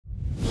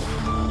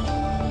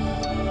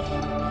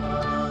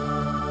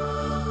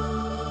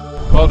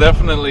Well,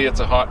 definitely it's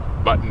a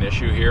hot button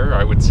issue here.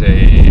 I would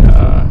say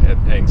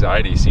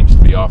anxiety seems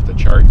to be off the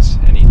charts.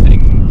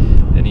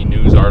 Any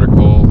news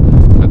article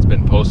that's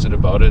been posted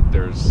about it,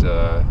 there's,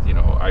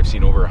 I've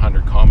seen over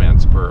 100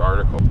 comments per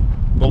article.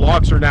 The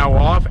locks are now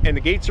off and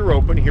the gates are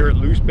open here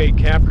at Bay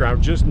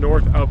Campground just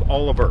north of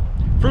Oliver.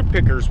 Fruit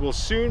pickers will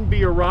soon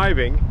be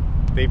arriving.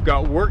 They've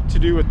got work to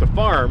do at the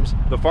farms.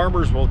 The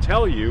farmers will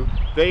tell you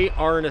they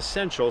are an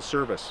essential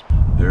service.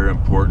 They're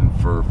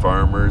important for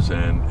farmers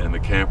and the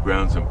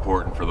campground's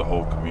important for the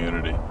whole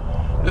community.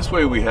 This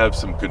way we have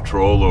some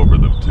control over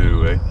them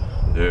too.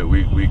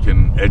 We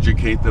can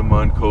educate them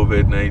on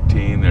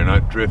COVID-19. They're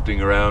not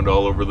drifting around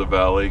all over the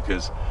valley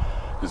because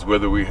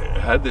whether we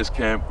had this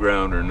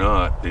campground or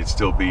not, they'd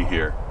still be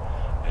here.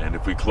 And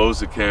if we close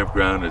the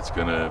campground, it's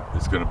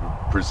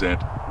gonna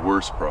present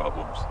worse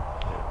problems.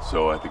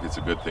 So I think it's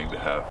a good thing to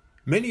have.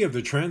 Many of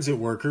the transit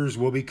workers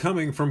will be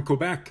coming from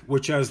Quebec,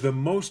 which has the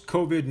most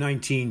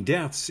COVID-19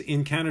 deaths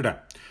in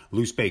Canada.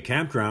 Bay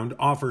Campground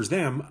offers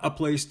them a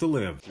place to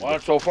live. Well,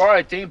 so far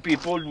I think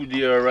people, when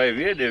they arrive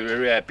here, they're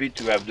very happy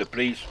to have the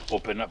place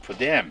open up for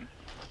them.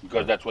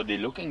 Because that's what they're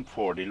looking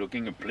for. They're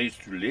looking a place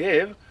to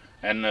live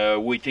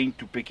and waiting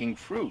to picking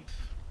fruit.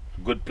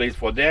 Good place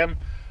for them.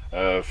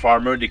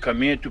 Farmer, they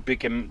come here to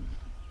pick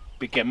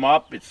them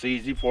up. It's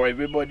easy for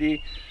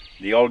everybody.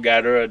 They all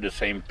gather at the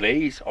same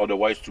place,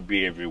 otherwise to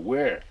be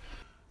everywhere.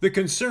 The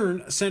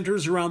concern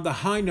centers around the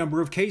high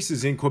number of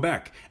cases in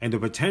Quebec and the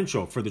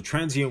potential for the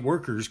transient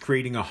workers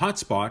creating a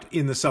hotspot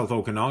in the South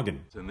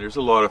Okanagan. And there's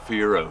a lot of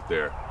fear out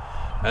there.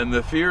 And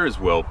the fear is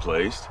well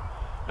placed.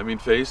 I mean,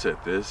 face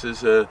it, this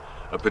is a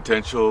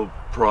potential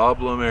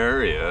problem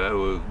area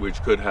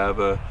which could have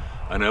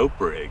an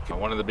outbreak.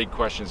 One of the big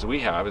questions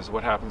we have is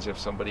what happens if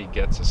somebody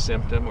gets a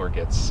symptom or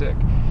gets sick?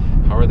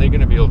 How are they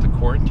going to be able to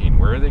quarantine?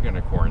 Where are they going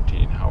to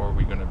quarantine? How are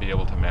we going to be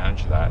able to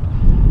manage that?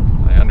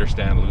 I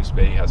understand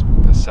Bay has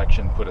a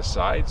section put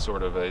aside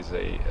sort of as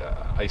a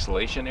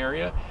isolation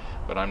area,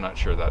 but I'm not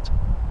sure that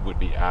would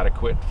be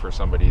adequate for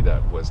somebody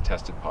that was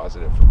tested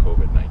positive for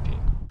COVID-19.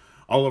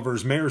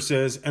 Oliver's mayor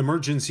says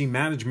Emergency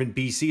Management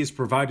BC has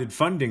provided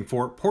funding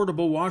for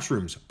portable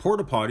washrooms,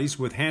 porta potties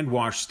with hand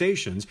wash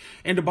stations,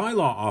 and a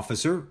bylaw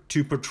officer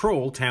to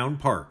patrol town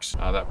parks.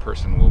 That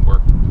person will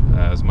work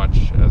as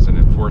much as an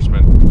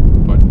enforcement,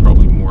 but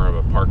probably more of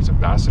a parks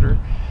ambassador,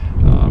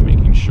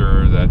 making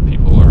sure that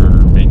people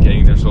are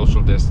maintaining their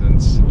social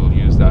distance. We'll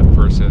use that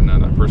person,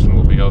 and that person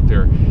will be out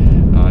there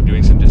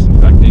doing some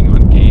disinfecting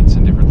on gates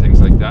and different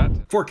things like that.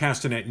 For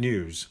Castanet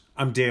News,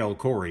 I'm Dale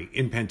Corey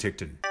in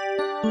Penticton.